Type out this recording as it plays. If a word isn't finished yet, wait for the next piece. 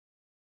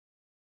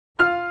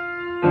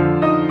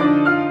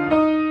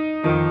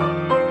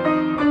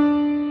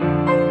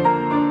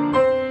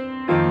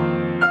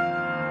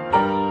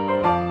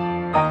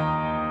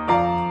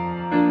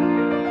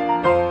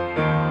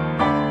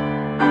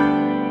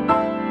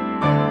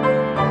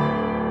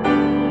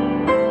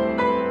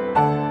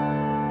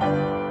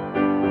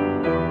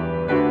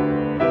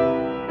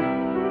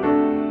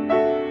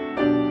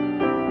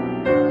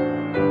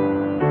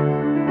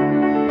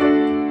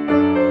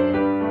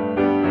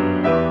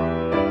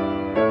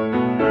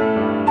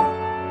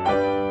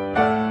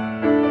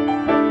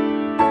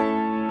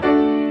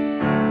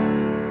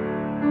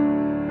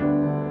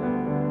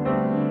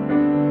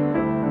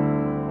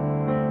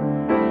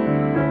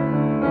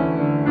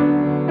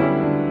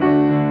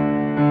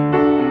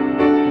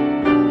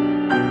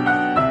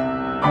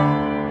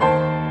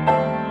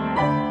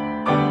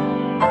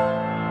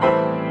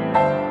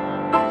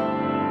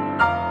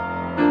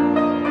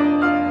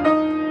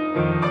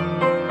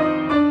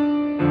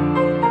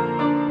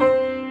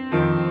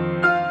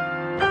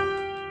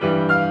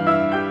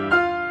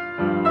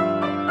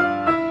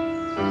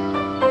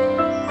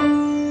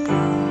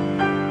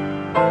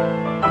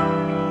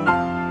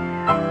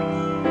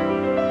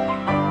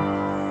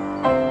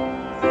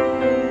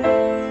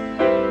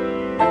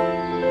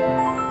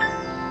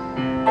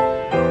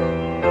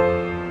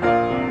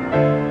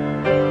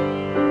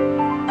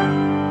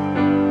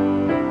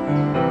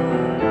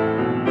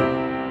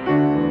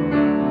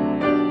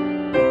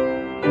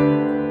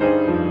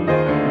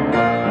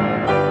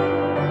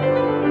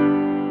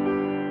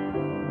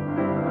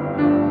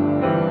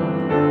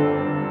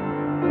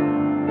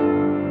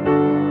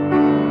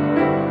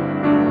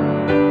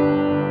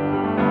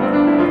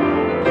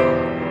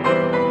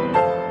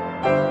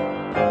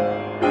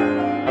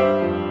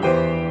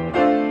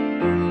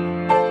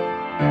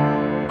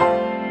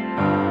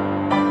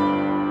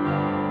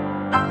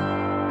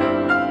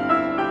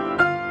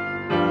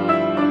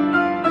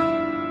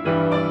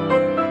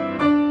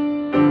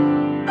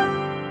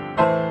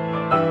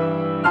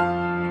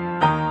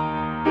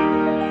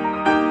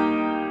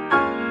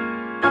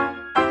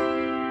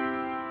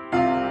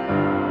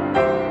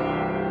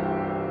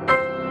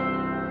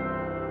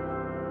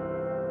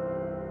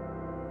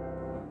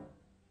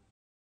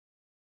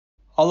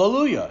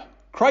Hallelujah!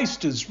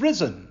 Christ is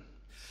risen.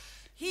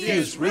 He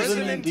is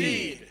risen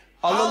indeed.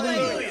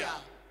 Hallelujah!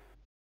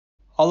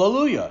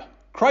 Hallelujah!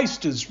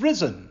 Christ is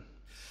risen.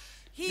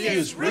 He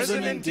is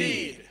risen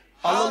indeed.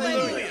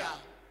 Hallelujah!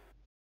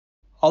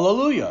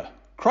 Hallelujah!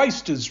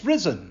 Christ is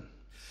risen.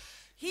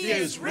 He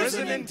is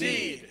risen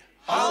indeed.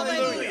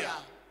 Hallelujah!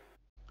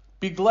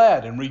 Be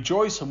glad and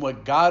rejoice in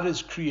what God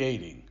is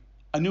creating,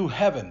 a new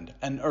heaven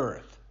and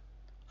earth.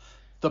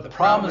 The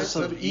promise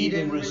of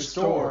Eden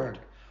restored,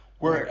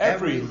 where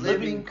every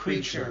living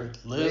creature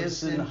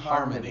lives in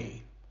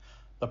harmony.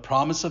 The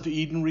promise of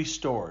Eden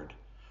restored,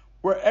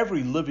 where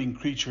every living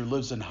creature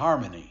lives in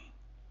harmony.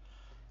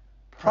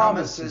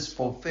 Promises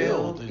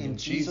fulfilled in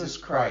Jesus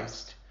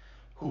Christ,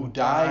 who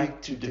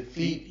died to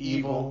defeat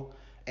evil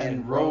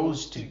and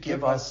rose to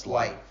give us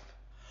life.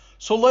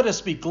 So let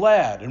us be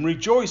glad and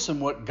rejoice in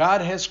what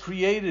God has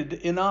created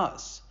in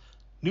us,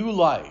 new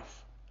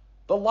life,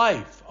 the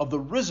life of the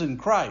risen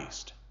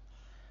Christ.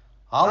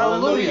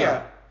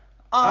 Hallelujah!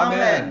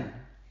 Amen!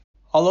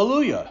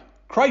 Hallelujah!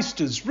 Christ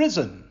is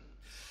risen.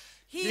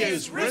 He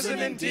is risen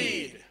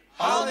indeed.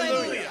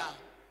 Hallelujah!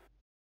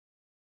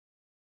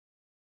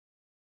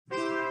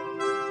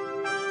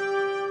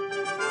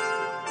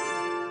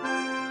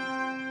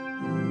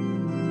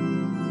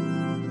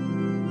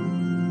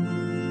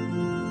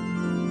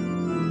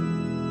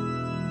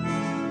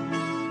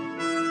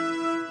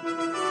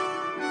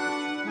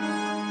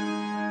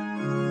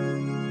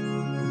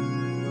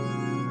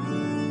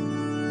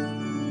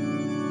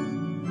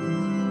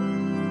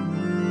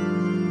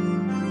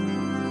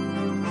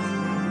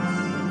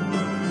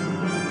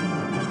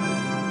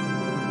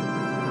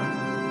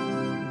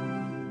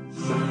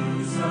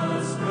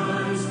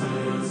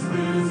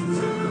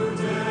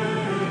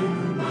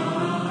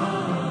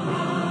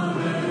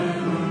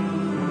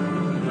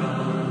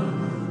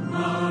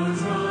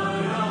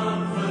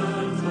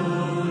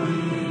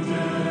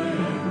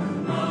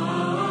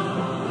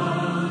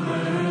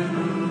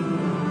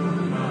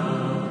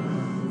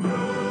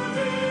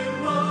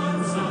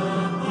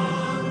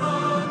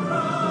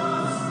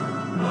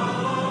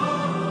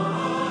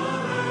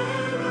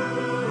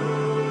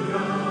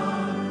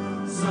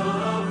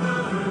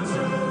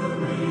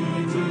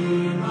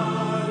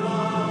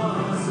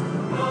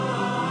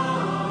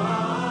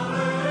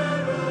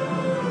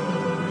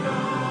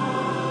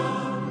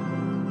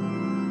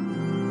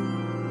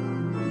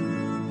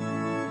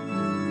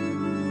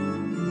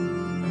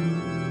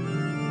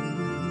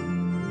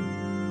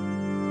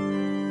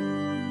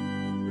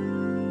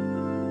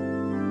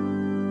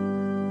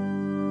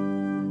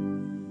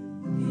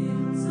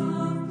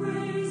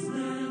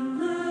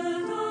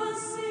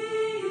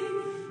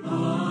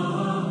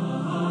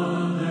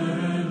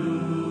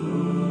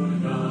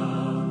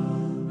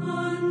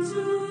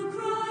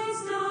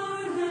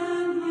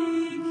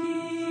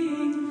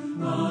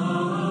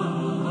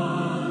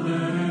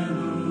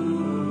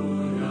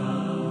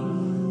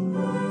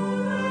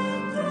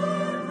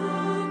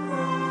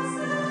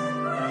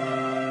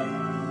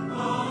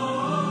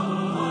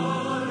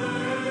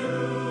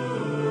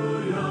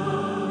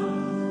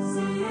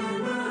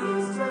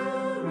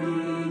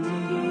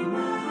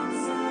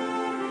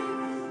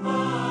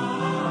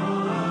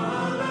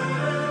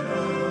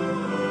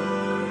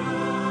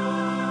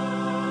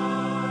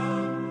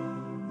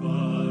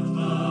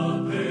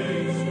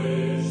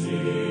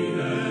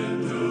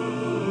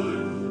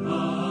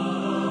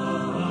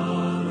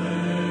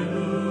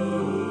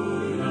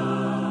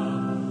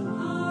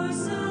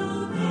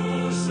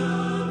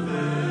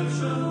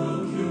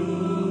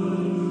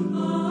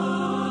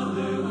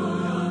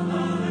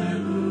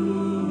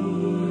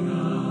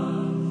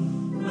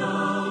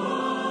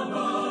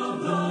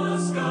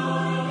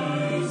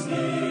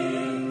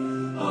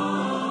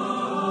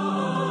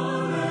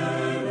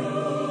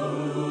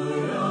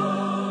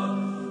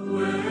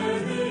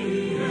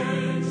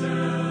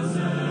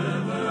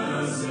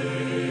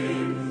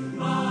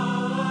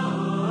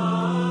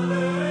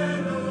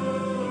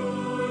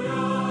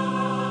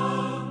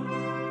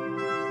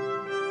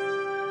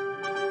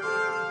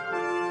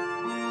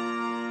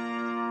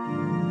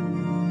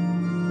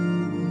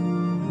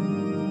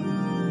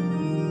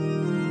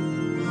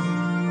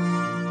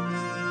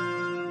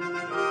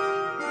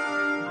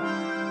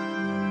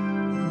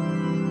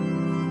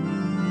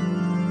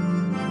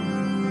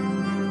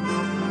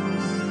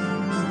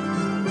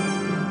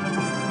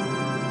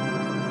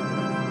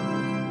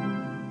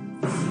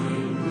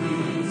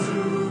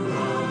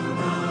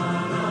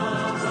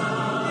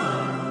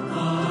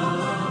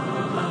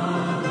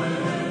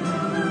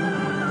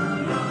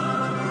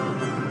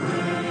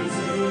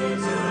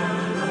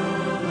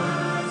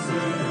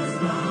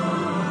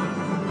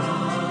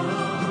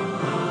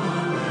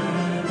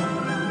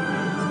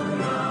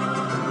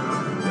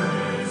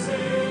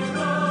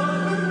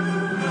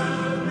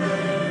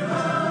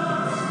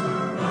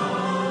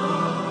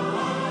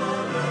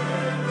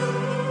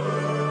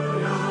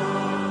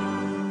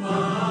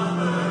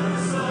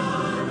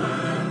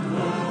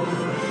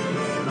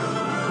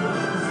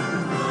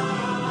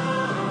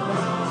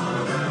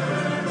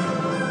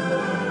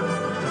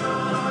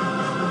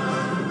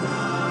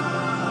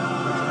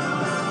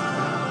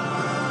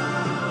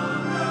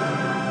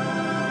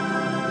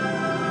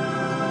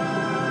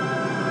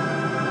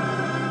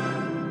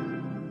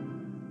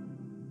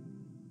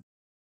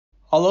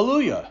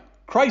 Alleluia!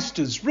 Christ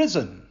is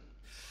risen!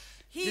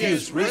 He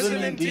is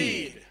risen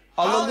indeed.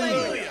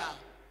 Alleluia!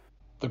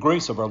 The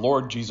grace of our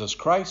Lord Jesus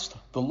Christ,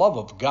 the love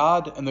of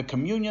God, and the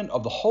communion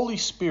of the Holy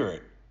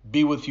Spirit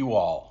be with you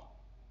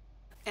all.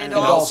 And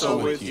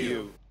also with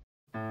you.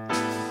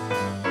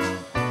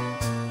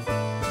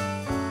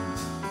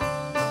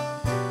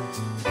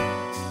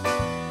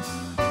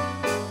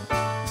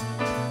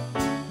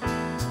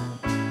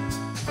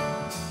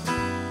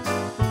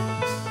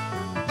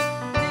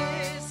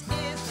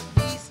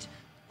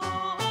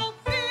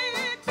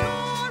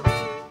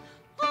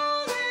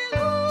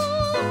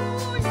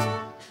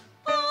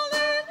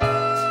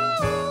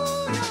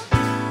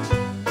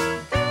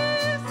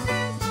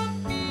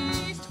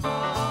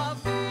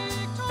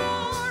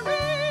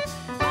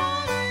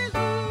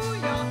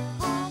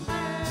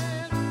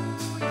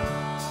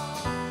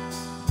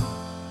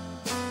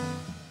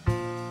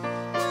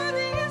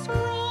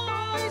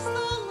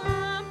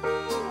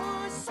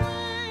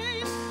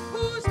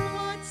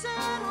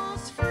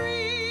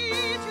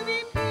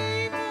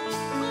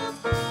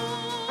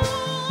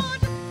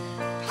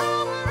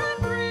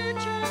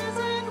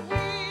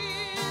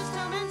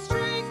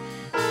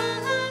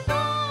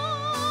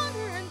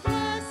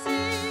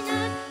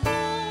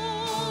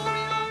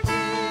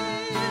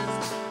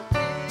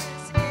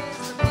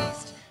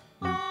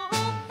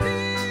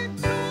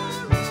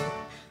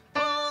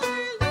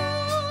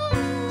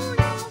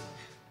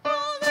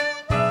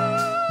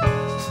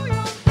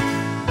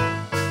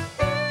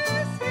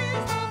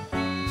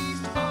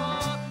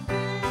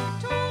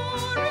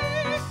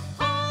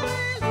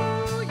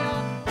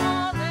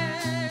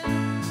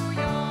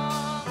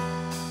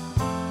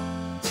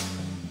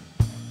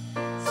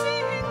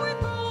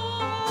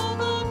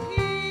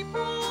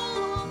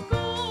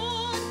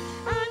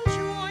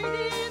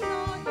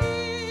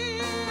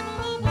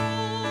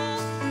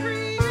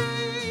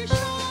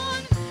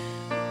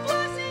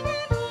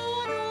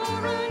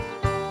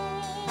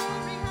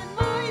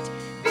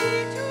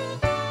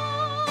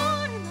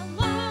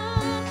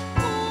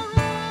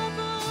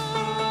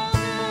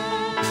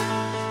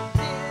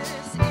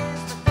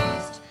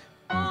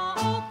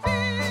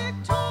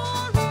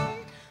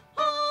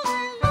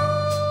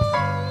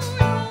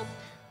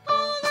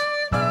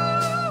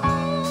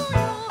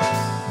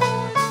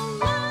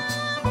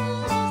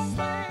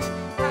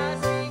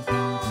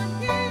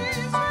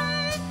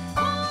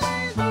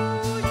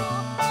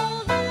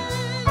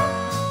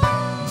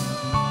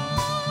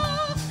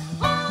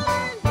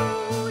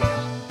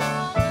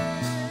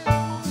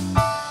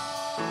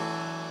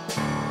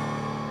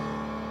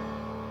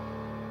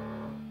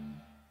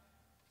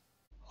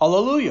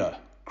 Alleluia!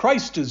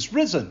 Christ is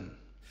risen!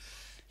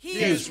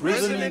 He is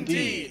risen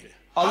indeed.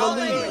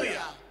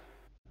 Alleluia!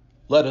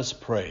 Let us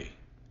pray.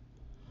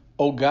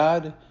 O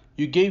God,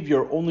 you gave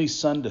your only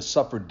Son to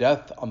suffer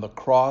death on the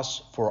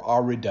cross for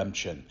our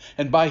redemption,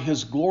 and by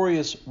his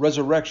glorious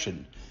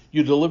resurrection,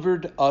 you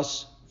delivered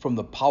us from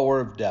the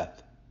power of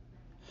death.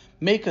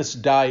 Make us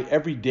die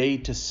every day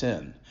to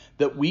sin,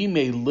 that we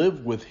may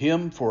live with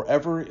him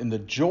forever in the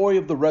joy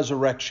of the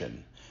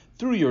resurrection,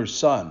 through your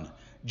Son,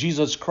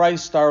 Jesus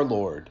Christ our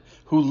Lord,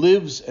 who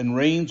lives and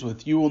reigns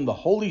with you in the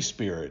Holy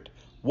Spirit,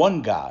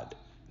 one God,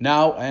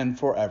 now and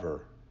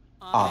forever.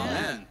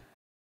 Amen.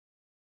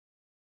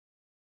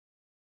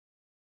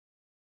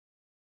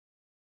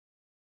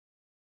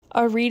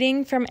 A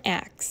reading from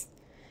Acts.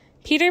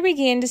 Peter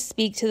began to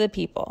speak to the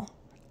people.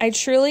 I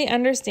truly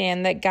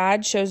understand that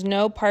God shows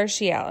no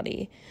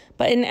partiality,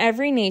 but in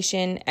every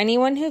nation,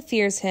 anyone who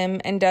fears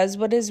him and does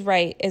what is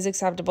right is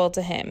acceptable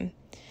to him.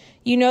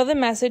 You know the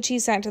message he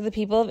sent to the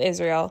people of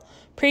Israel,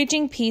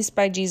 preaching peace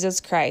by Jesus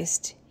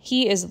Christ.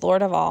 He is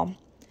Lord of all.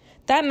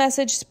 That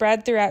message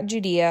spread throughout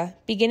Judea,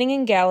 beginning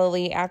in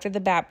Galilee after the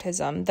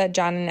baptism that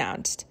John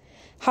announced,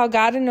 how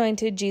God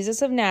anointed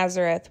Jesus of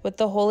Nazareth with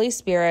the Holy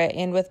Spirit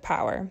and with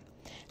power,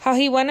 how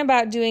he went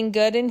about doing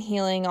good and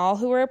healing all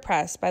who were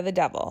oppressed by the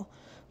devil,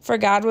 for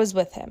God was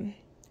with him.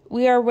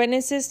 We are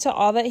witnesses to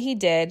all that he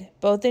did,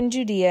 both in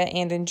Judea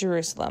and in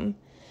Jerusalem.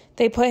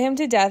 They put him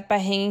to death by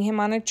hanging him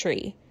on a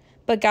tree.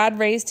 But God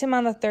raised him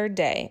on the third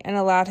day and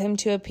allowed him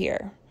to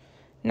appear,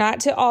 not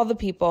to all the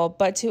people,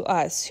 but to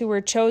us who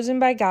were chosen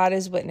by God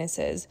as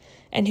witnesses,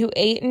 and who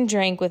ate and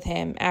drank with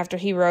him after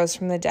he rose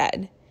from the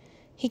dead.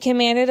 He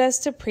commanded us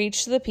to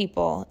preach to the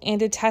people and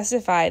to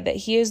testify that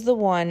he is the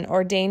one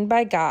ordained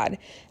by God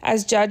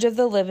as judge of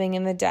the living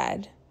and the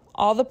dead.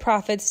 All the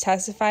prophets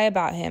testify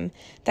about him,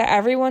 that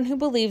everyone who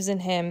believes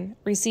in him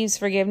receives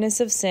forgiveness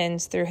of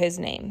sins through his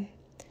name.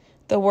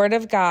 The word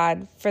of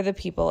God for the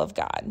people of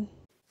God.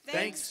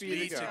 Thanks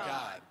be to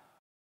God.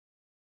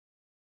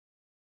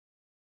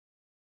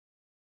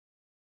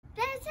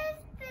 This is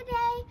the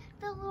day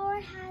the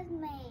Lord has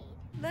made.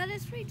 Let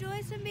us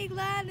rejoice and be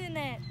glad in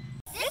it.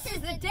 This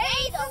is the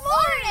day the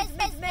Lord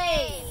has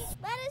made.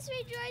 Let us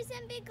rejoice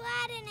and be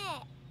glad in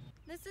it.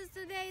 This is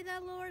the day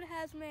the Lord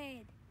has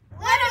made.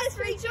 Let us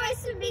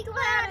rejoice and be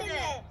glad in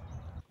it.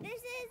 This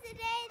is the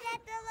day that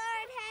the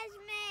Lord has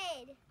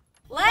made.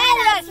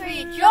 Let us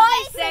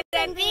rejoice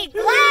and be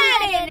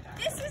glad in it.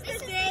 This is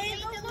the day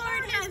the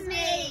Lord has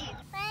made.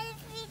 Let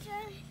us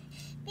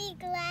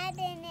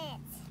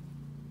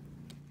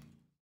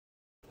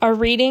A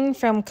reading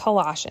from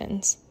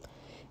Colossians.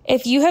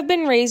 If you have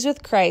been raised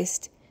with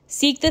Christ,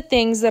 seek the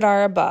things that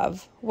are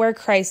above, where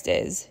Christ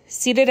is,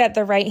 seated at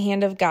the right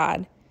hand of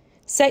God.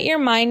 Set your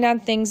mind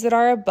on things that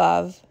are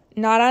above,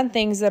 not on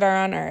things that are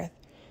on earth.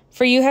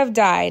 For you have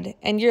died,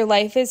 and your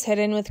life is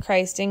hidden with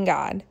Christ in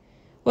God.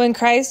 When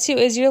Christ, who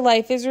is your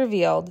life, is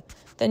revealed,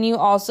 then you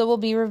also will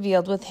be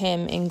revealed with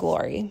him in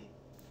glory.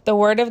 The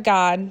word of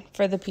God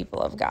for the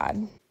people of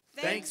God.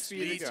 Thanks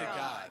be to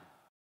God.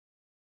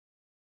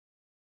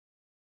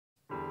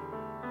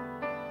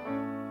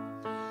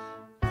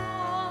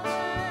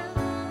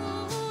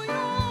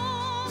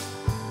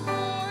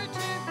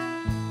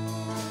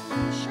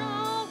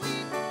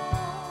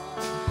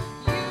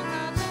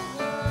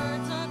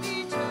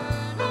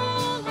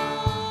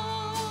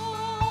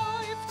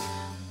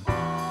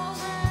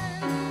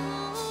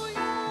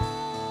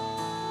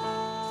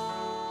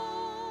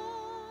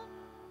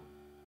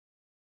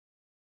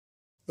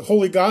 The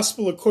Holy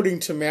Gospel according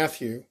to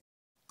Matthew.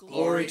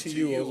 Glory to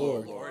you, O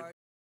Lord.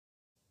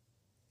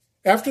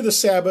 After the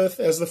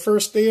Sabbath, as the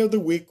first day of the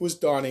week was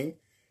dawning,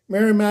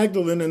 Mary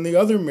Magdalene and the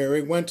other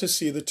Mary went to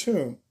see the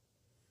tomb.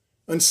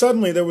 And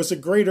suddenly there was a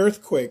great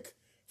earthquake,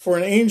 for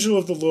an angel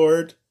of the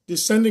Lord,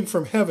 descending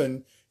from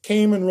heaven,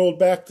 came and rolled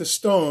back the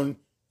stone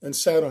and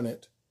sat on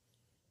it.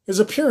 His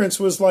appearance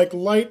was like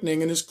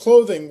lightning, and his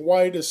clothing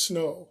white as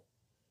snow.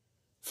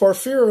 For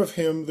fear of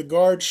him, the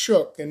guards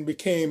shook and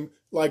became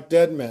like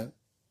dead men.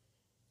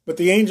 But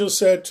the angel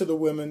said to the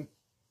women,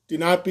 "Do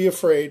not be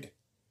afraid.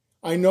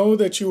 I know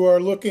that you are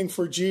looking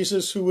for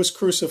Jesus who was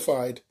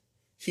crucified.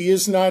 He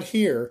is not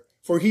here,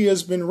 for he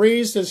has been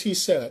raised as he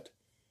said.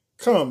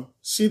 Come,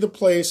 see the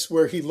place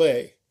where he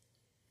lay.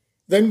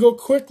 Then go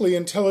quickly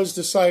and tell his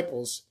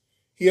disciples,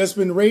 he has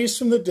been raised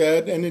from the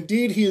dead, and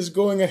indeed he is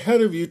going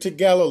ahead of you to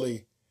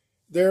Galilee.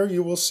 There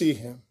you will see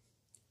him.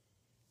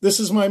 This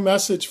is my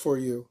message for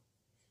you."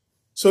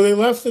 So they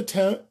left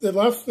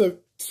the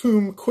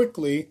tomb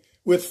quickly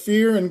with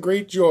fear and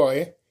great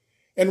joy,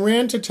 and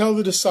ran to tell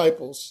the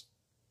disciples.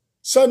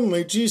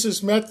 Suddenly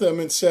Jesus met them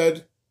and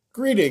said,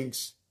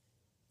 "Greetings."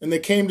 And they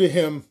came to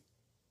him,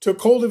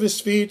 took hold of his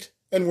feet,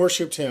 and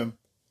worshipped him.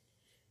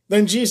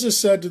 Then Jesus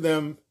said to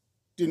them,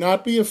 "Do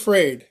not be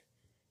afraid,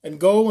 and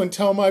go and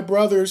tell my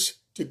brothers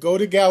to go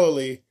to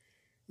Galilee.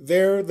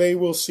 There they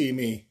will see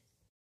me."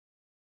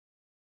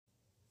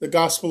 The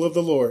Gospel of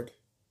the Lord.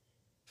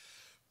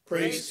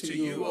 Praise to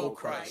you, O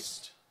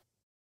Christ.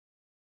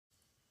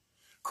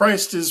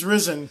 Christ is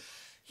risen.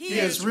 He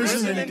is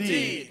risen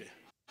indeed.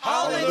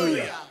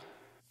 Hallelujah.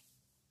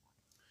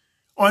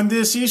 On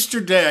this Easter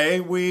day,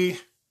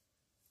 we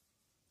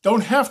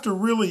don't have to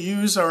really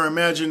use our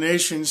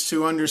imaginations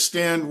to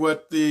understand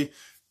what the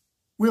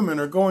women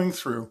are going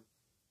through,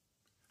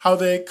 how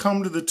they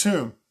come to the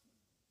tomb.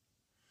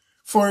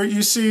 For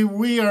you see,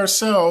 we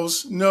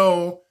ourselves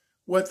know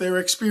what they're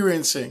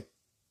experiencing.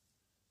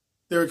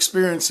 They're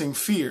experiencing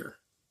fear.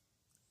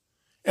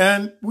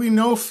 And we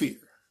know fear.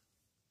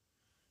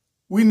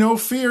 We know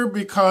fear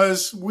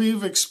because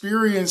we've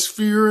experienced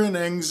fear and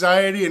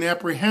anxiety and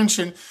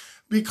apprehension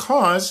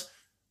because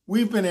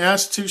we've been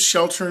asked to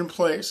shelter in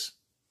place,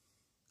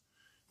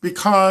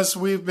 because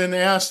we've been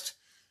asked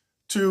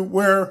to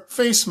wear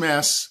face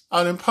masks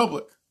out in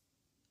public.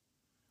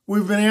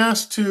 We've been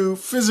asked to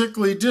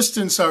physically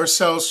distance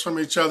ourselves from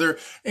each other,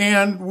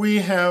 and we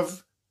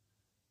have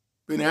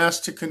been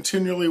asked to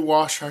continually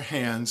wash our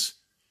hands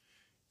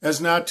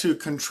as not to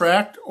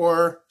contract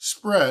or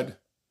spread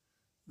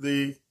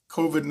the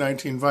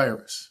COVID-19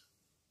 virus.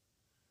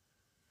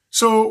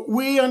 So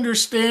we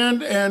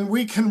understand and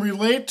we can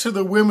relate to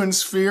the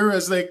women's fear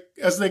as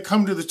they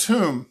come to the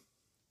tomb.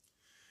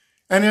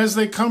 And as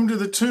they come to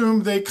the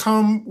tomb, they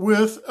come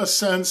with a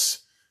sense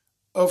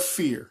of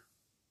fear.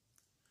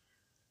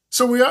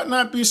 So we ought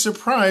not be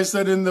surprised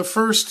that in the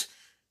first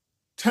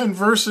 10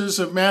 verses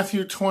of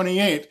Matthew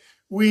 28,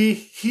 we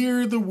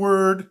hear the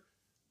word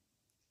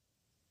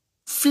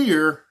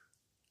fear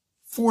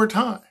 4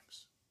 times.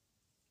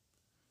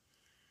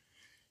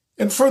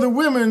 And for the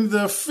women,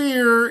 the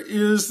fear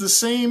is the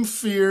same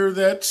fear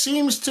that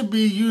seems to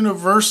be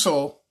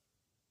universal.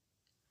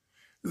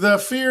 The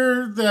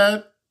fear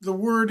that the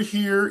word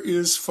here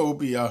is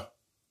phobia.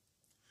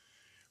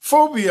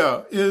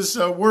 Phobia is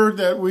a word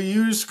that we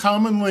use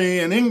commonly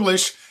in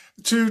English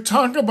to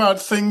talk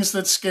about things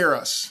that scare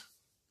us.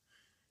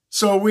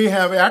 So we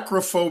have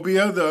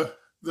acrophobia,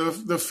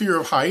 the fear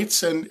of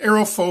heights, and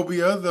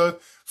aerophobia, the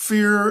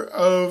fear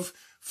of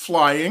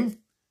flying.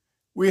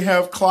 We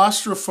have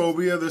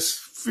claustrophobia, the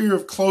fear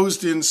of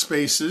closed-in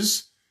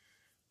spaces.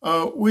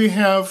 We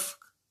have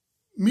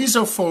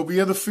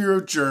mesophobia, the fear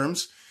of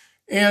germs.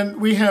 And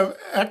we have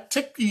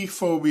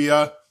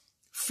actichophobia,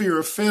 fear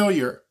of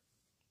failure.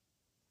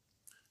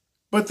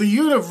 But the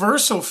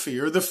universal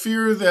fear, the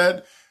fear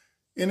that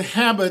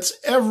inhabits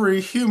every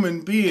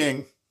human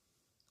being,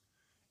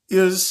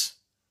 is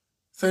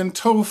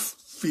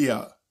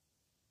thanophobia,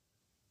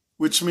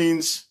 which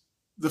means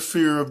the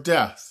fear of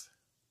death.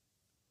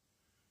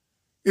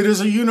 It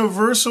is a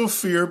universal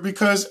fear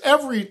because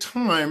every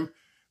time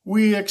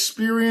we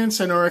experience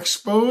and are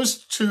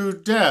exposed to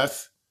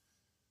death,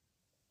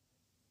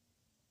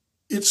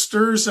 it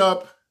stirs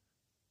up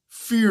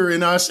fear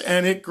in us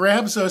and it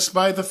grabs us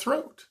by the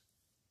throat.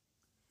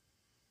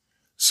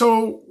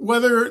 So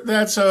whether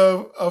that's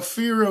a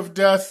fear of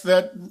death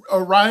that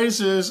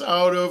arises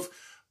out of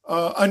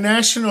a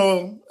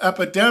national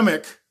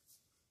epidemic,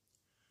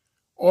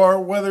 or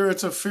whether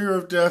it's a fear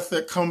of death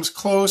that comes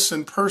close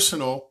and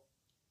personal,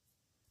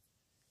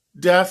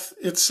 death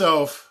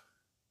itself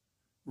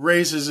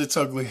raises its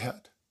ugly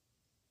head.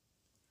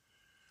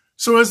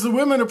 So as the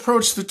women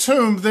approach the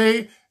tomb,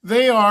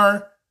 they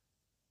are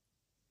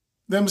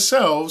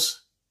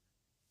themselves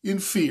in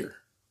fear.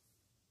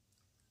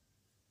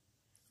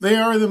 They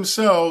are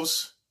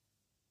themselves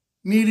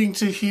needing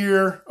to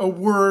hear a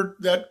word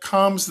that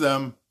calms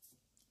them,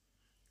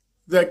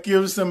 that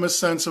gives them a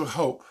sense of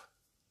hope.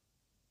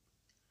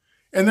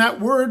 And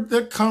that word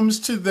that comes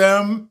to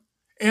them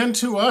and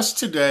to us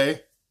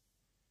today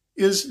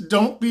is,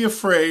 don't be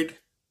afraid.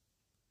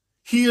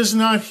 He is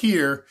not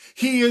here.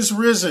 He is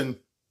risen.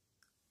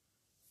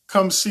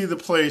 Come see the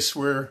place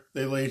where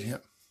they laid him.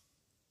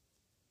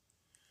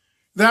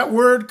 That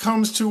word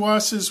comes to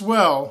us as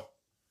well.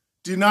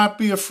 Do not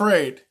be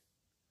afraid.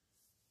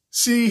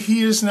 See,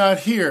 he is not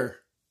here.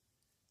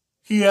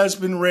 He has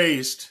been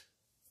raised,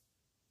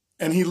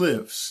 and he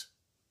lives.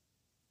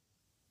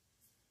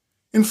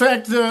 In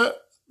fact, the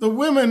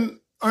women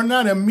are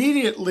not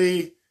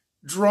immediately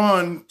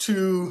drawn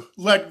to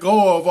let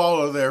go of all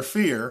of their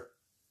fear.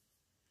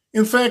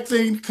 In fact,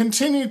 they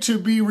continue to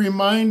be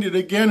reminded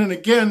again and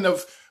again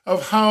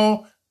of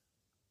how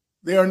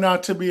they are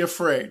not to be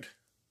afraid.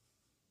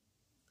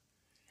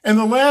 And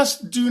the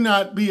last do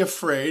not be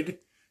afraid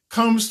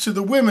comes to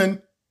the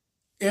women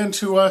and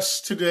to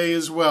us today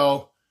as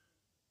well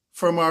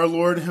from our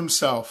Lord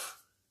himself.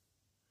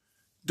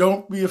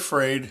 Don't be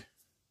afraid.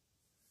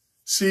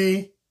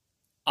 See,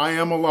 I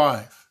am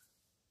alive.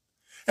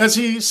 As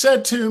he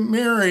said to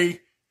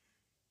Mary,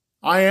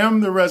 I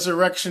am the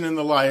resurrection and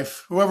the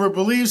life. Whoever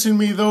believes in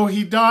me, though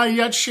he die,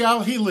 yet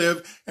shall he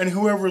live. And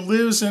whoever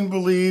lives and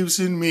believes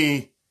in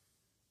me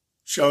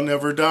shall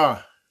never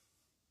die.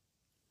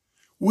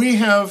 We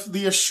have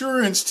the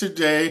assurance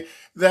today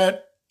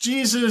that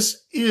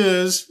Jesus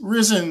is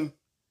risen,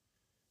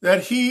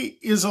 that he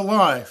is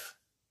alive,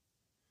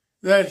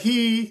 that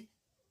he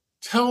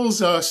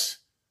tells us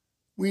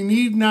we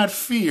need not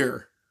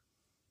fear.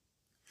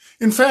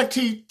 In fact,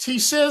 he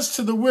says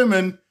to the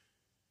women,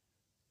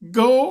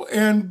 go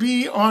and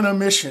be on a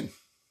mission.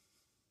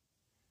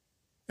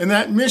 And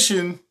that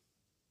mission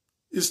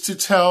is to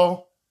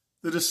tell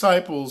the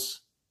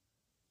disciples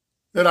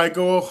that I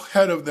go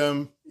ahead of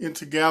them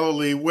into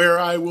Galilee where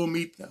I will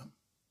meet them.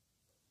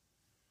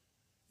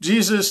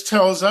 Jesus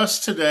tells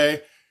us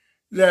today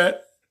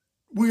that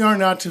we are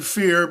not to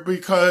fear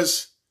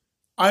because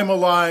I'm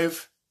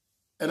alive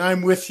and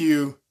I'm with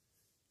you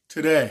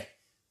today.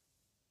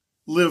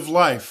 Live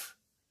life.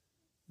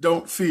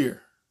 Don't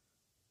fear.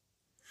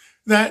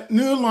 That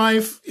new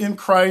life in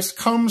Christ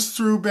comes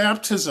through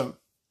baptism.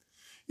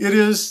 It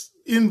is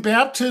in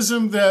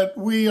baptism that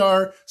we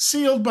are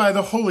sealed by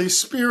the Holy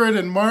Spirit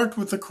and marked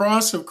with the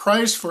cross of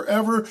Christ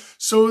forever,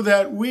 so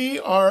that we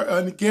are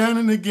again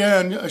and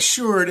again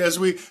assured as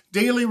we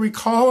daily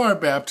recall our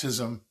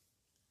baptism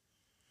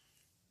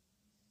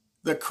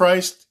that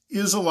Christ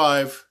is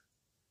alive,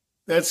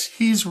 that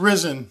he's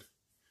risen,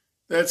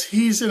 that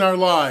he's in our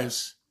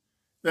lives,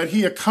 that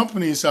he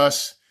accompanies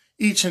us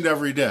each and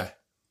every day.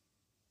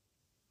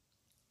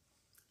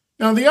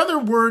 Now, the other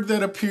word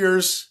that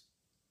appears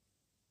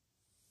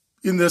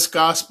in this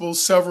gospel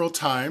several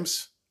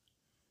times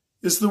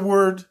is the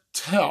word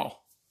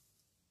tell.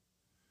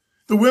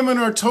 The women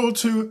are told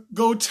to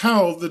go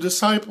tell the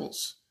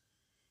disciples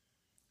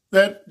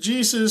that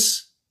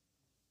Jesus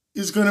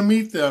is going to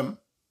meet them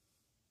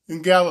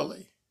in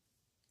Galilee.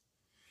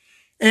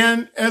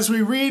 And as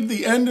we read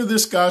the end of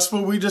this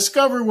gospel, we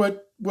discover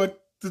what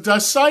the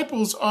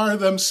disciples are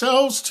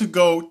themselves to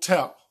go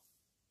tell.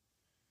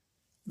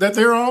 That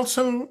they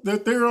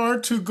are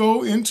to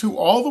go into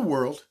all the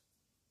world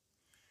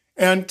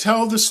and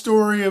tell the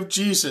story of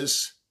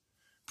Jesus,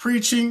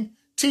 preaching,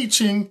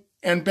 teaching,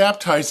 and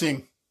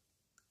baptizing,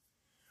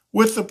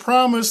 with the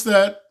promise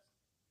that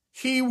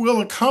he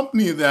will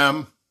accompany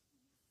them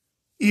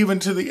even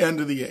to the end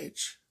of the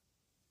age.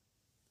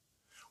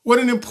 What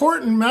an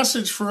important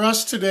message for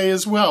us today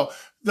as well.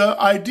 The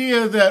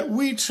idea that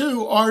we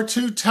too are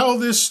to tell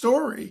this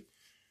story.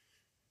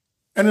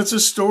 And it's a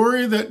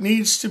story that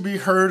needs to be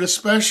heard,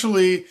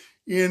 especially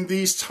in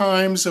these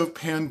times of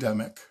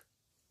pandemic.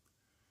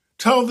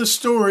 Tell the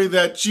story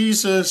that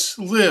Jesus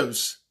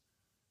lives.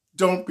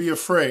 Don't be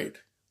afraid.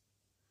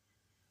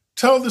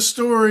 Tell the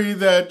story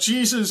that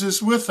Jesus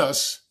is with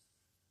us,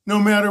 no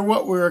matter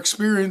what we're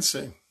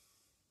experiencing.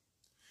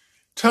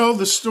 Tell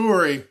the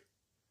story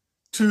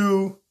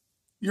to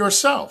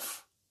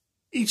yourself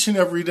each and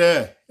every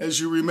day as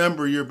you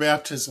remember your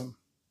baptism.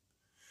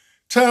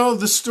 Tell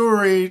the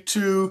story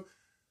to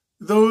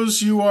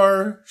those you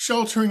are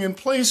sheltering in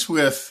place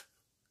with,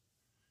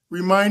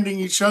 reminding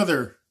each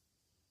other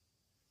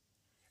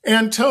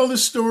and tell the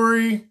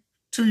story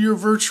to your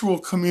virtual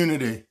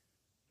community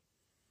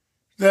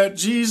that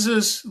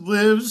Jesus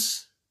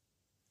lives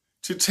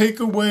to take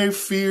away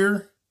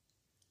fear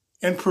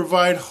and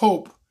provide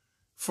hope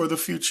for the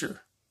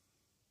future.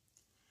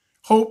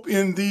 Hope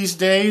in these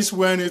days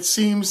when it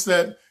seems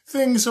that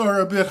things are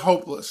a bit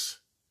hopeless.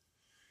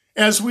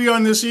 As we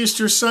on this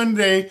Easter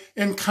Sunday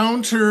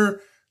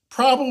encounter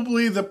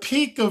probably the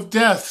peak of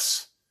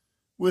deaths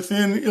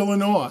within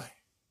Illinois,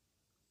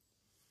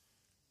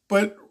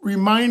 but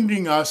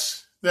reminding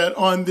us that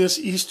on this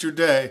Easter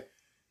day,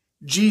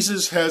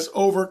 Jesus has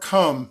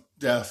overcome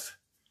death,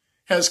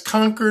 has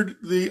conquered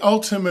the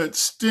ultimate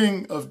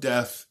sting of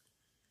death,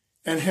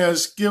 and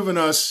has given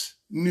us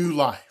new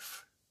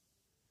life.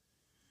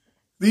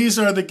 These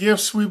are the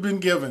gifts we've been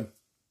given,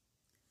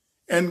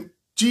 and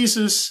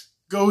Jesus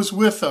goes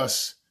with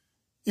us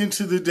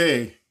into the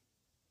day.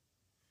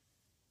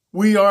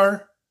 We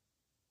are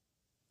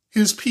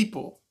his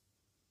people.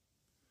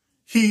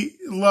 He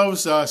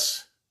loves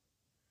us,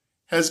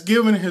 has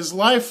given his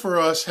life for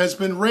us, has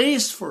been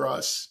raised for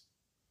us,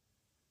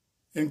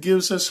 and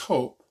gives us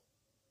hope.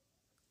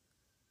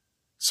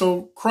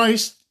 So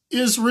Christ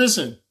is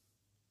risen.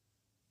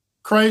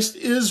 Christ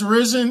is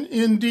risen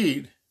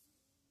indeed.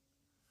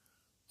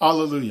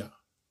 Alleluia.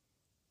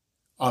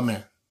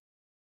 Amen.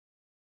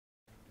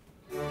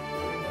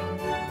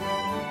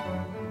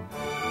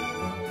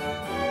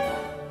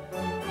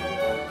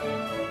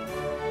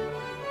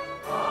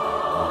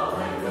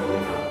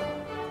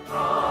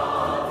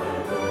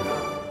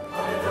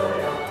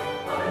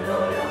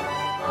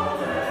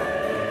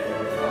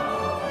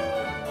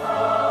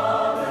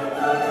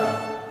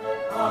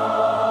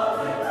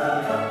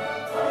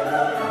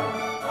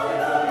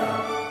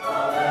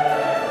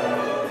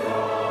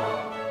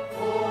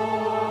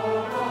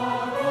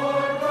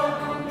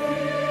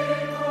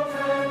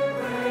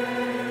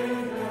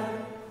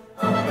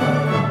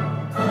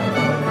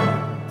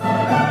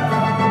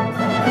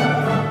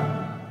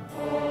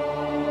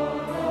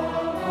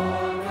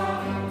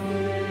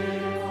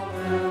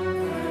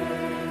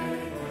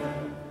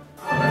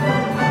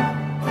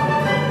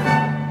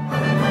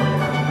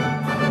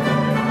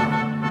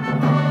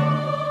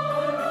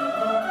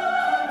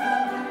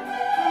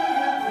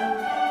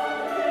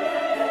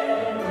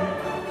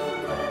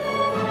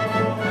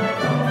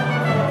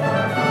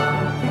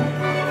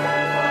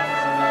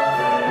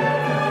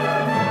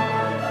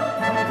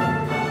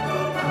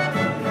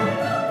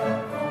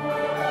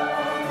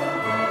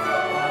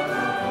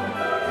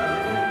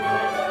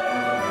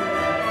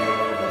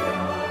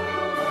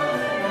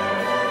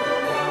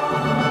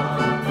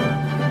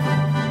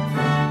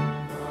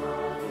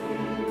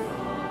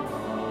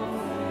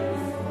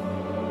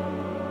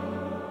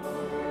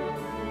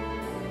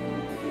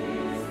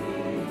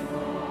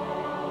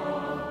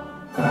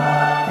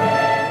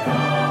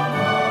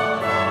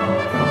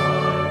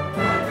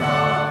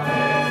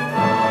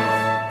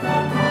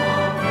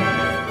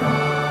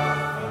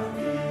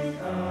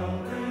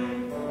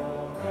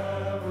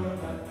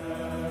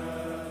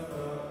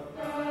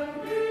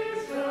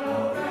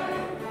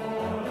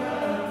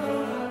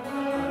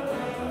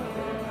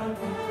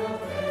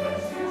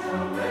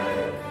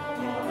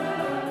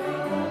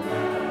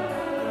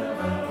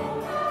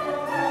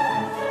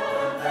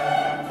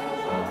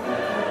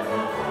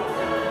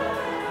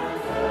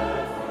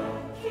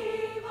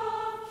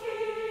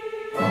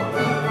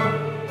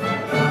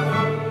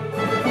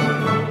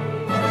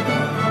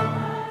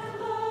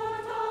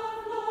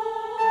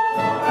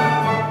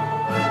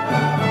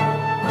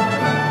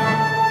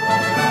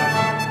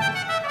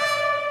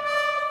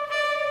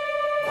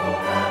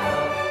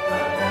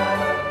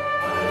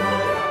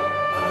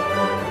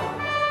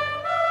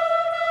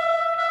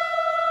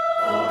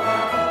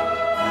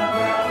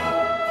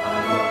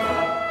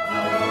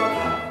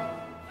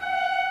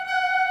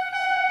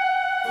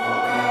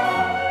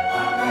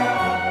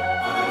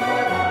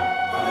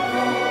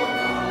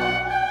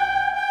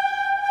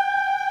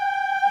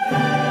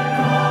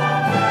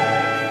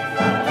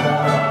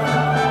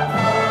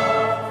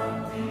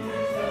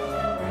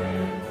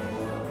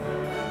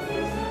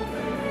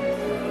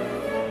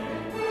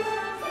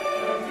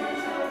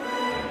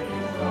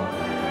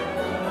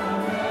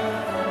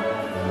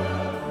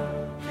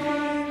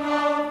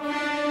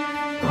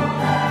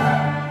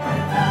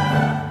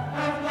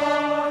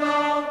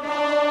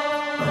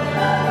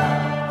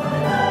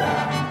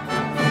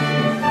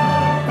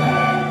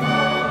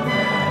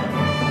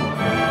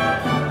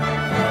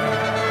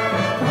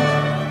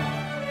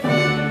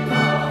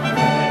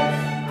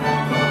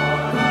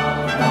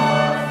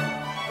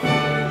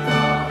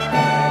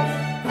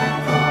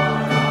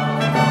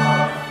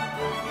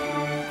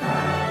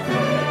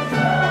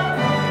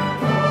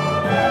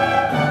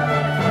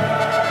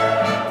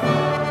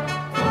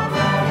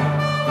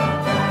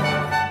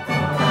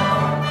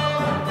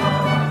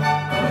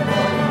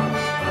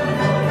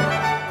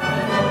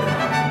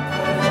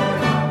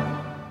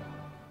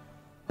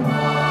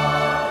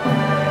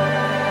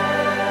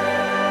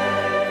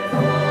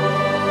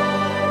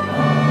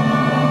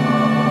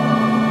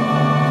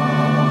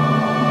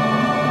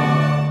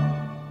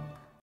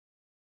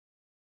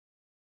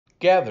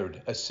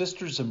 Gathered as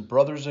sisters and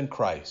brothers in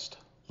Christ,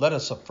 let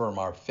us affirm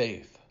our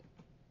faith.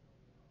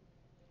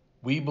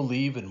 We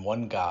believe in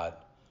one God,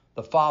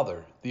 the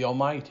Father, the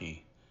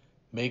Almighty,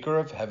 maker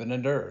of heaven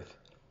and earth,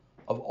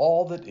 of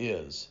all that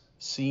is,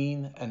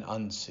 seen and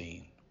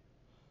unseen.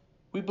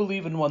 We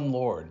believe in one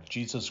Lord,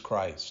 Jesus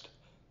Christ,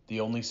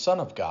 the only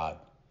Son of God,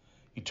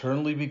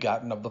 eternally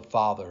begotten of the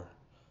Father,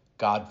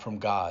 God from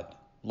God,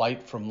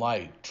 light from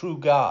light, true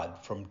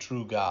God from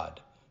true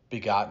God,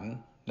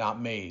 begotten, not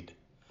made,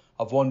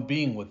 of one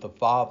being with the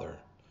Father.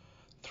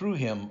 Through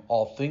him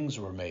all things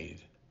were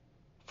made.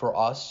 For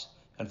us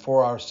and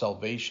for our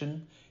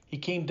salvation he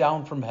came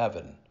down from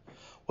heaven,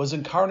 was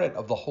incarnate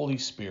of the Holy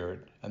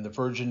Spirit and the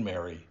Virgin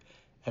Mary,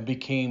 and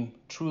became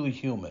truly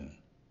human.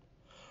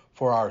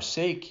 For our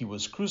sake he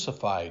was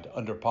crucified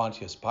under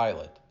Pontius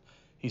Pilate.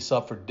 He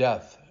suffered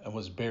death and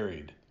was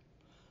buried.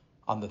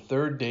 On the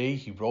third day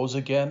he rose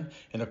again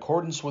in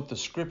accordance with the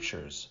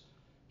Scriptures.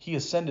 He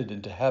ascended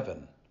into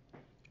heaven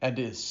and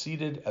is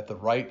seated at the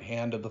right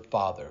hand of the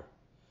Father.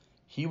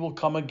 He will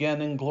come again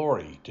in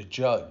glory to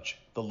judge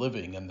the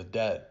living and the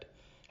dead,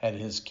 and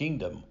his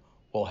kingdom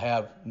will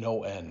have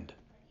no end.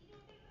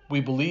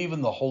 We believe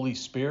in the Holy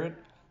Spirit,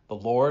 the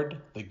Lord,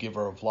 the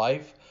giver of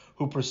life,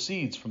 who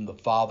proceeds from the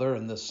Father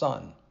and the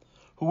Son,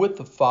 who with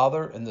the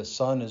Father and the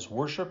Son is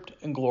worshipped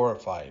and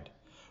glorified,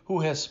 who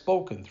has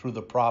spoken through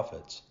the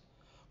prophets.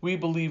 We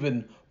believe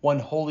in one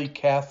holy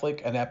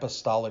Catholic and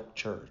Apostolic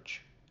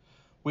Church.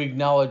 We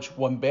acknowledge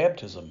one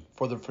baptism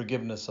for the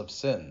forgiveness of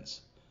sins.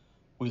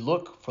 We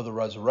look for the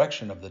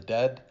resurrection of the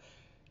dead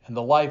and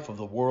the life of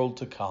the world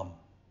to come.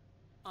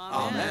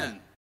 Amen.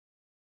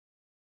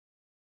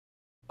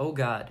 O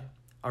God,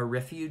 our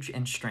refuge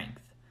and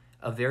strength,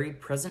 a very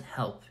present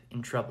help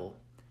in trouble,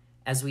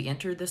 as we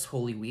enter this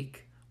Holy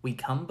Week, we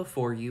come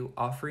before you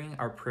offering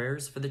our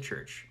prayers for the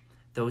Church,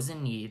 those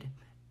in need,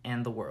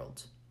 and the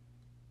world.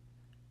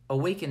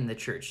 Awaken the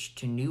Church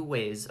to new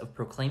ways of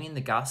proclaiming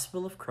the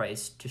gospel of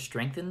Christ to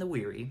strengthen the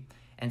weary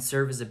and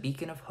serve as a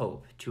beacon of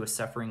hope to a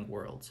suffering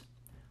world.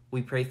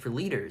 We pray for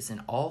leaders in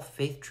all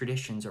faith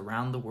traditions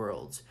around the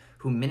world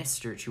who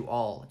minister to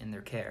all in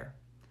their care.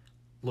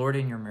 Lord,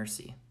 in your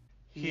mercy,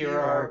 hear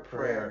our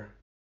prayer.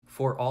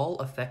 For all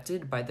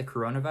affected by the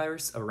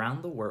coronavirus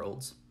around the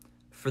world,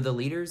 for the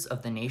leaders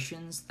of the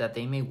nations that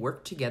they may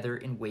work together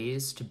in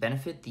ways to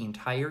benefit the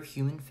entire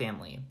human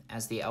family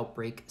as the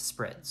outbreak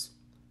spreads.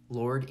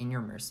 Lord, in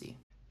your mercy,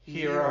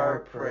 hear our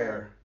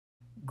prayer.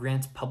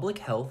 Grant public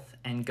health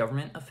and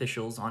government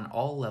officials on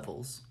all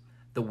levels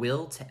the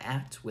will to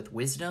act with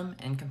wisdom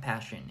and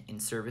compassion in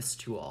service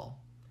to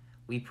all.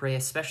 We pray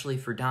especially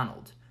for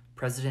Donald,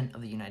 President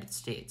of the United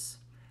States,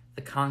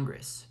 the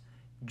Congress,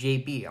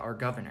 JB, our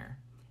Governor,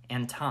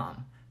 and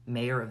Tom,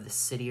 Mayor of the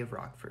City of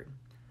Rockford.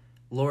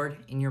 Lord,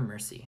 in your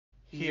mercy,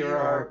 hear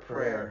our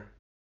prayer.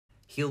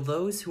 Heal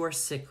those who are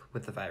sick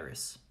with the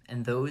virus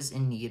and those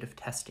in need of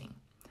testing.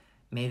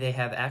 May they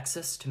have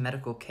access to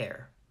medical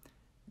care.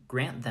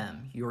 Grant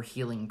them your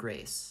healing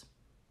grace.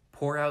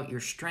 Pour out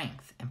your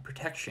strength and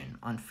protection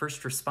on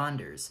first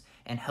responders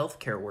and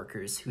healthcare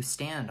workers who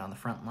stand on the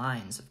front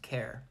lines of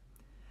care.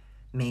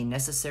 May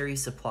necessary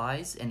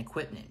supplies and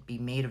equipment be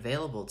made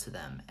available to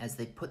them as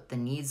they put the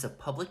needs of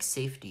public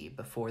safety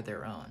before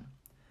their own.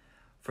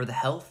 For the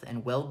health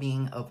and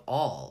well-being of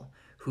all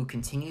who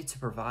continue to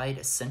provide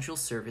essential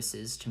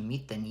services to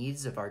meet the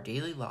needs of our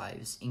daily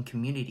lives in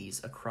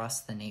communities across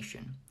the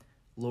nation.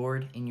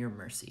 Lord, in your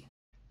mercy,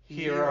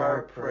 hear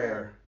our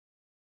prayer.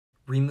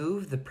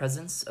 Remove the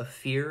presence of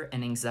fear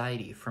and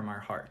anxiety from our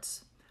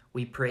hearts.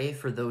 We pray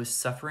for those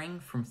suffering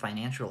from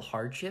financial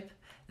hardship,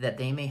 that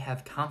they may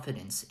have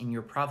confidence in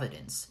your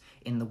providence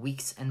in the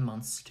weeks and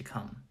months to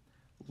come.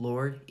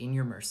 Lord, in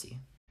your mercy,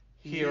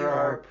 hear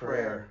our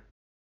prayer.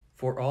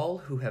 For all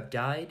who have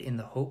died in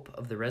the hope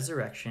of the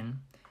resurrection,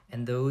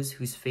 and those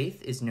whose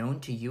faith is known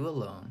to you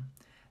alone,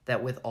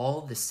 that with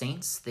all the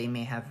saints they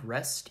may have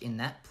rest in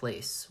that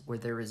place where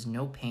there is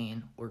no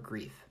pain or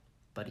grief,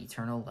 but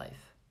eternal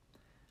life.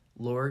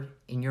 Lord,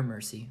 in your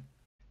mercy,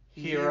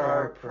 hear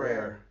our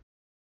prayer.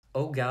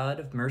 O God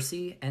of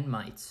mercy and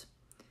might,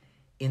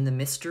 in the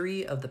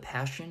mystery of the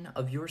passion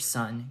of your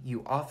Son,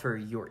 you offer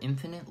your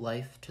infinite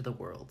life to the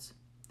world.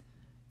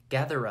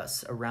 Gather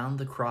us around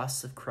the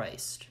cross of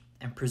Christ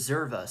and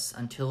preserve us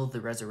until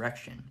the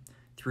resurrection,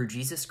 through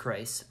Jesus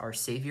Christ, our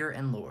Savior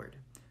and Lord,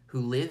 who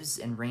lives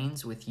and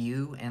reigns with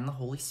you and the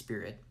Holy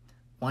Spirit,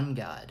 one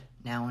God,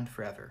 now and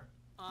forever.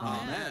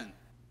 Amen.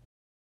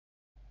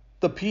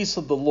 The peace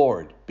of the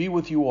Lord be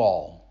with you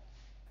all,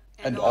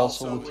 and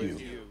also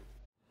with you.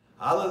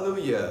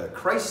 Hallelujah!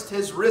 Christ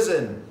has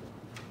risen.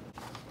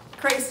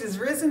 Christ is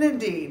risen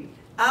indeed.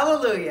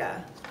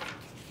 Hallelujah.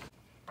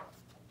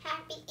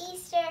 Happy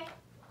Easter.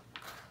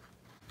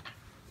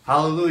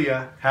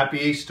 Hallelujah. Happy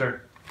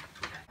Easter.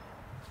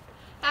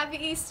 Happy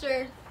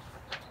Easter.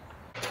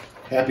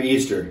 Happy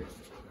Easter.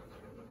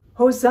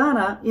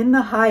 Hosanna in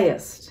the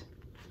highest.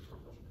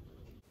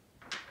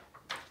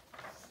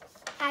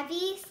 Happy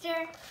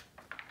Easter.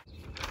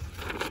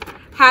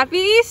 Happy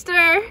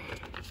Easter.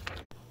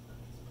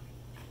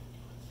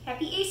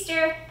 Happy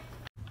Easter.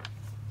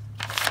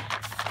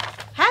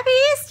 Happy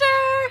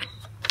Easter!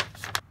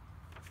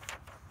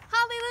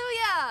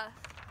 Hallelujah!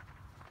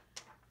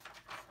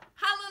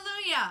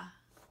 Hallelujah!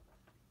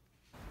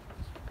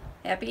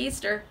 Happy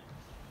Easter.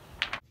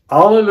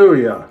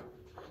 Hallelujah.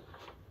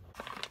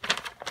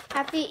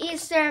 Happy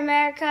Easter,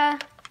 America.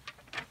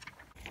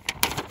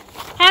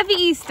 Happy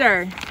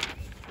Easter.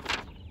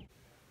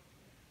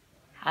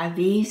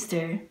 Happy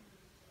Easter.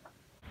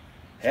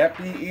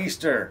 Happy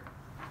Easter.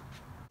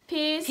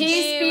 Peace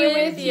be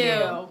with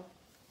you.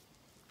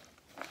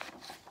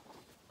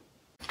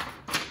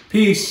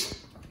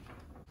 Peace.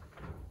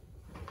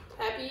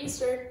 Happy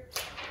Easter.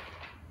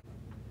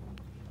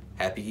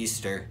 Happy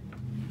Easter.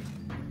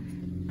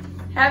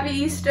 Happy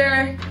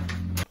Easter.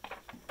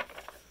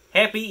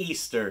 Happy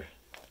Easter.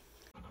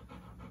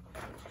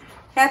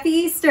 Happy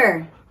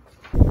Easter.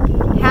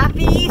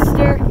 Happy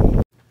Easter.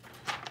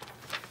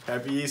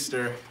 Happy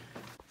Easter.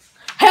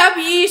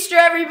 Happy Easter,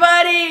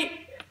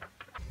 everybody!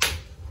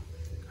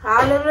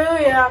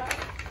 Hallelujah.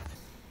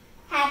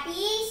 Happy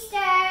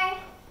Easter.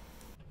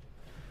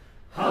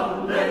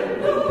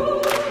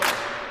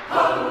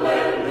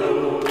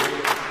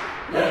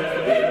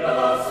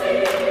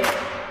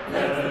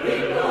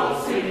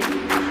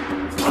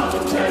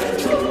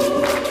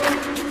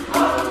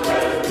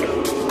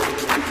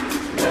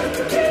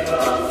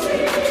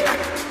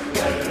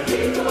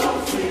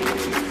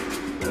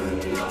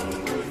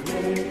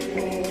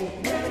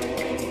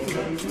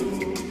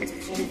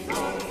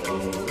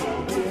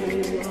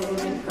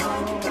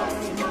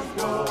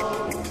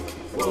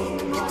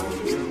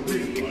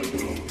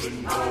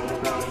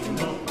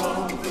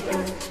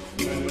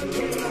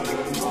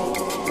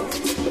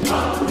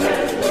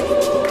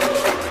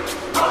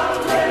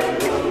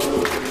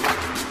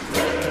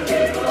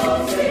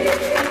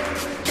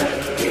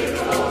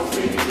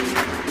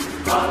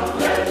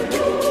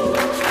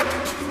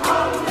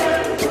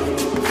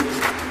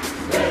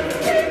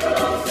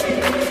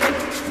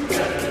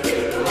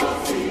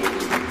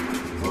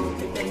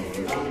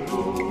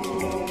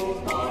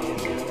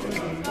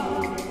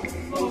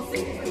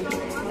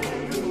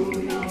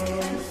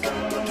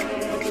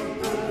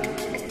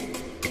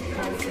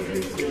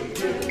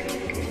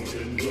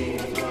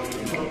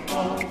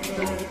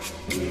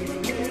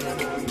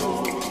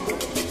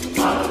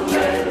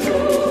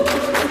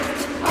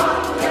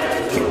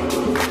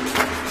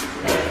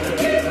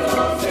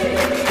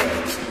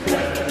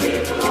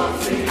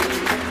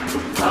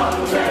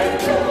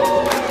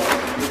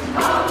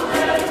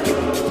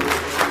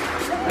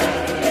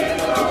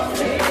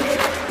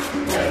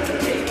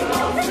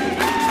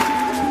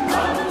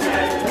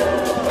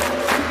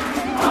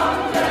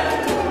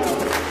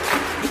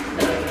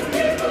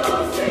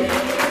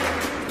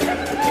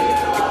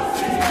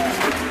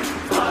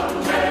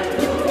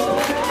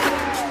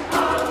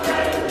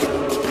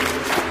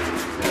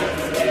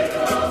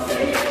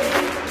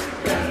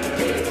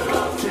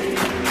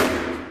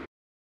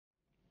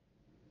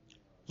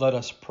 Let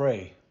us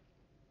pray.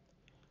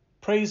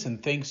 Praise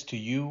and thanks to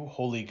you,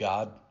 holy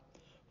God,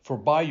 for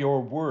by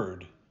your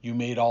word you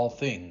made all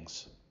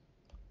things.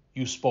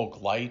 You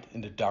spoke light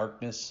into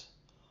darkness,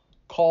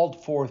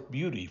 called forth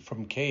beauty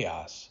from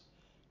chaos,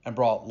 and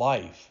brought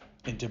life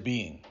into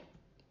being.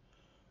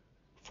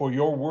 For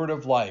your word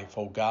of life,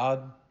 O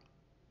God,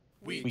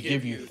 we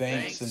give you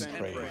thanks and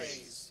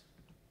praise.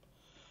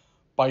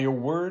 By your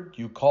word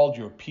you called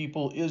your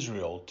people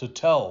Israel to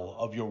tell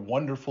of your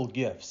wonderful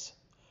gifts,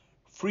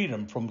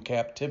 freedom from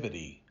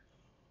captivity,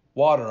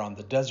 water on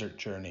the desert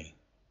journey,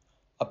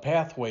 a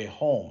pathway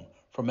home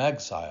from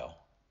exile,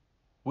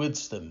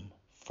 wisdom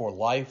for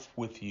life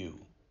with you.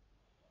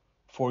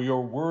 For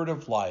your word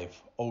of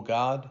life, O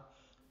God,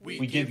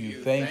 we give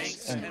you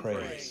thanks and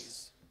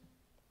praise.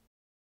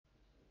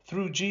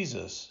 Through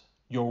Jesus,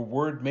 your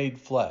word made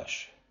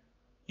flesh,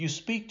 you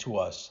speak to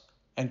us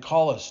and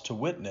call us to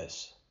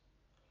witness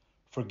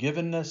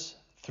forgiveness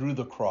through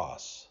the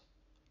cross,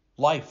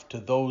 life to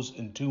those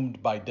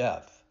entombed by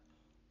death,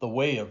 the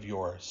way of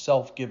your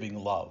self-giving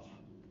love.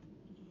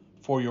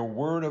 For your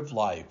word of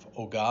life,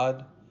 O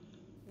God,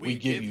 we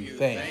give you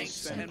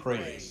thanks and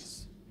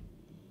praise.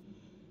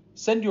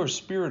 Send your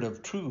spirit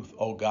of truth,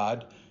 O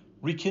God,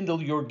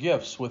 rekindle your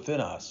gifts within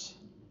us,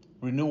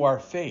 renew our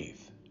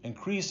faith,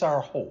 increase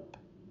our hope,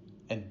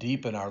 and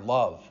deepen our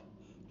love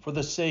for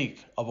the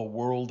sake of a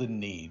world in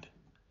need.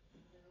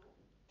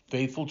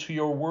 Faithful to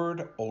your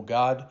word, O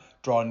God,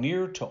 draw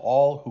near to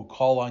all who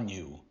call on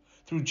you,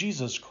 through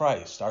Jesus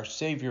Christ, our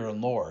Savior and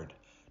Lord,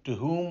 to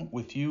whom,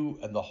 with you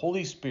and the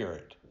Holy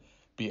Spirit,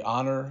 be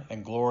honor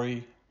and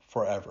glory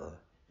forever.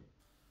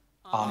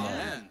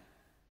 Amen.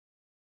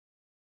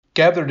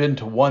 Gathered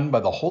into one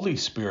by the Holy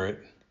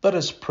Spirit, let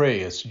us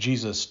pray as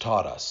Jesus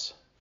taught us.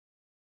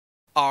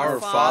 Our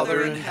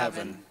Father in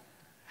heaven,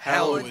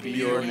 hallowed be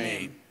your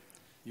name.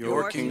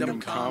 Your kingdom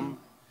come,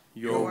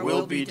 your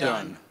will be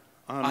done,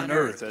 on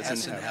earth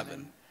as in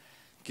heaven.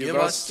 Give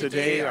us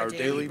today our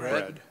daily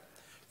bread.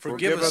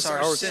 Forgive us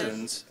our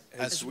sins,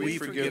 as we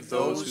forgive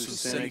those who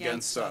sin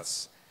against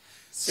us.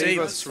 Save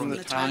us from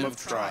the time of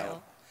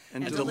trial,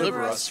 and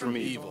deliver us from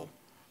evil.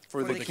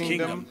 For the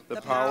kingdom,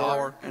 the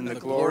power, and the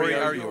glory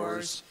are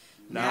yours,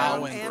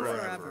 now and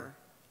forever.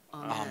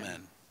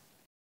 Amen.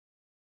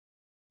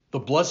 The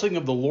blessing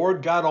of the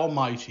Lord God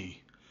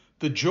Almighty,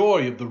 the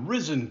joy of the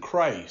risen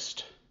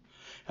Christ,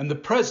 and the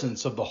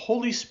presence of the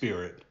Holy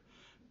Spirit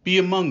be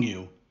among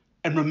you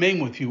and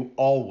remain with you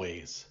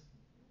always.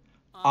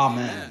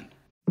 Amen.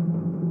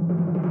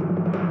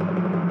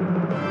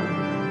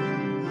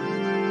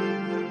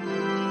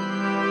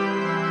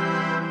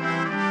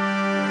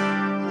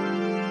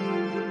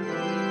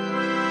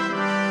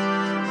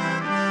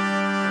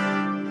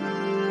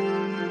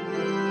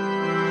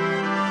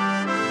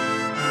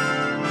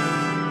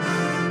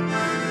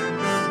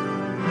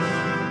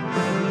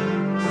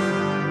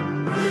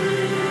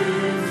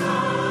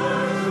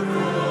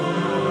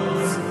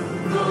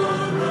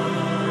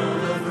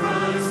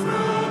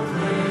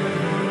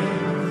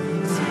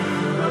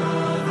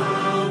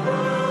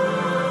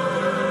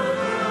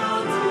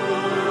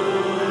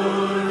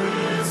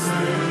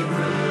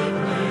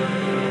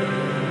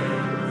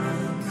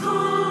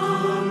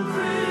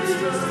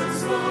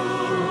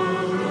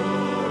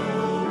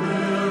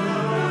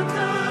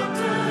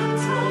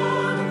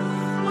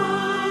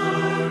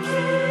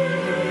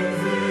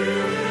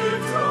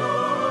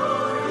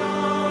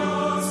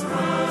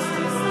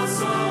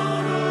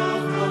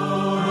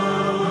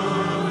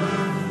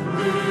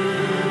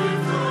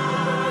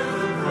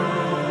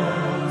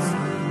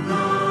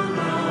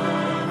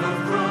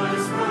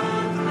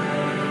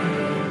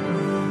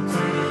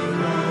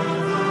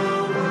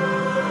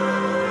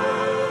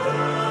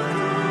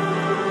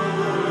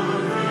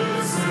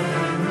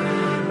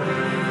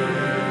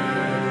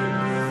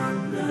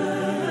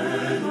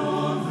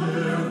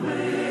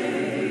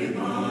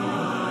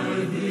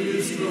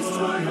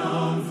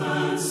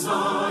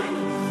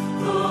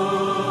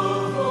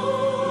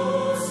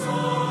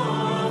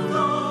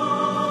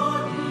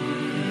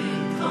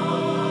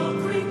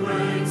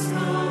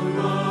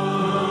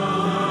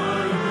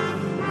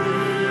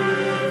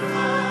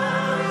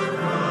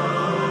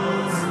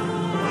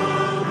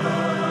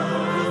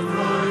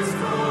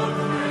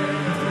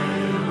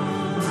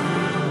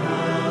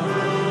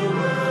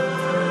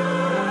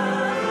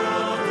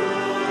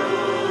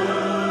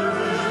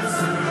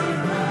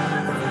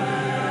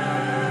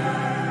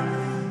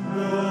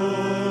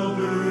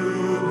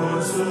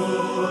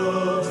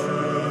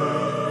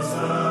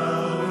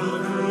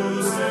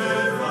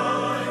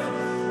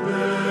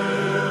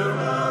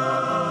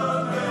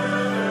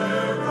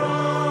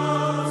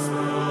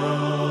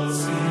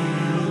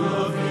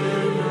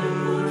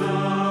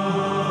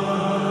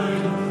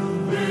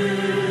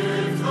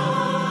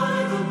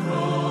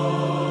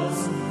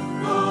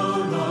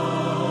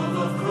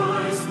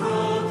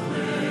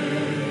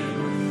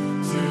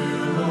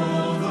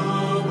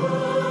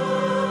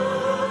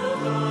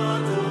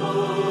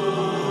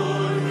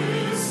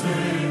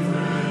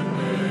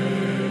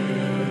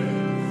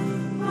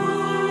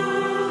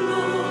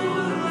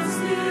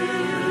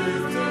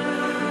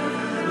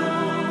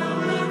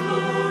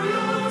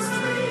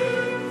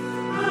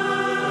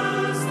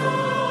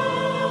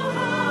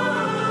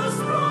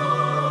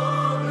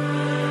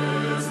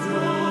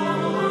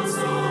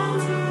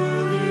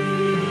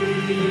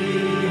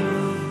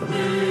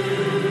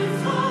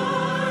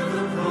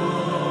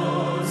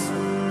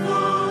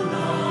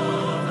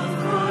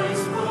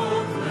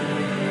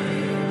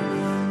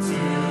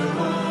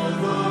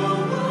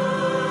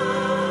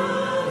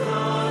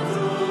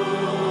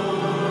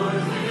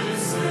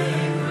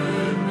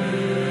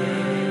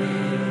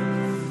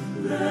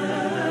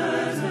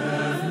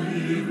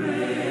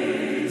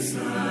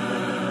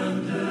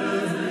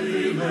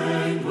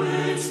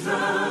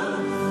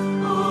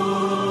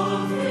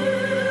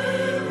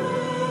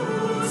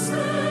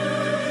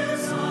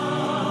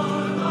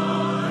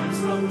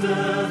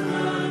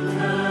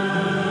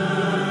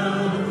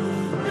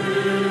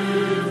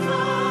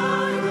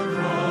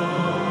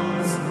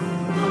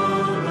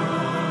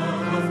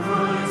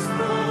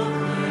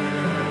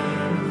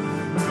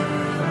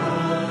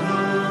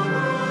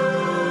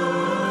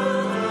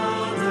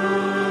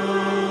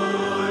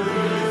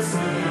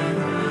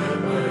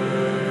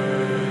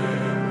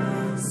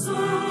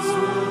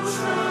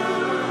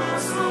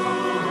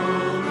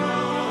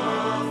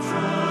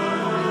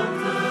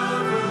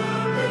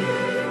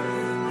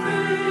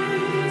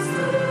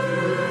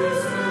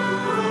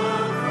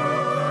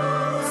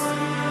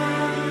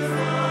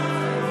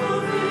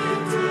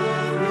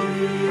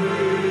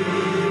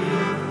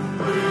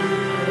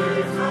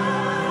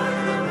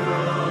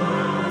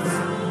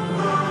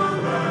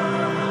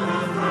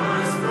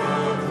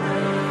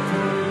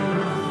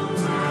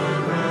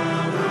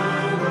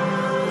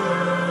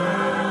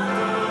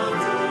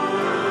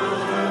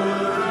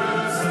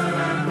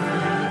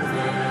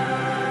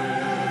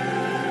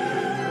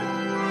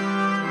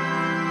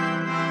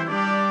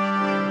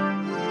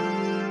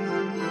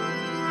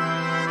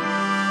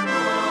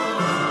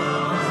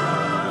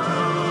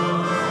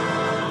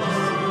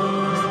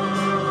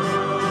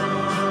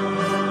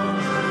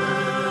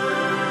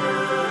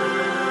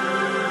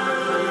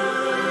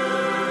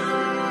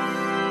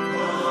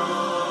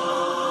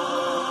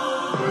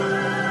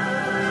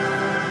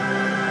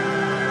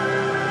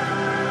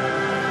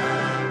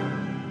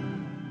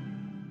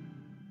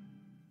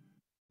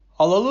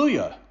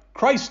 Hallelujah!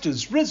 Christ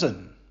is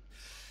risen.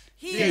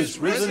 He is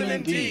risen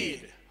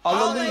indeed.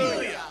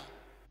 Hallelujah!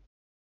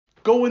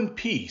 Go in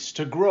peace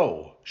to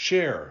grow,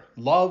 share,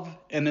 love,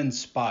 and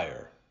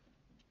inspire.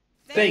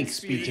 Thanks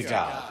be to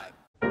God.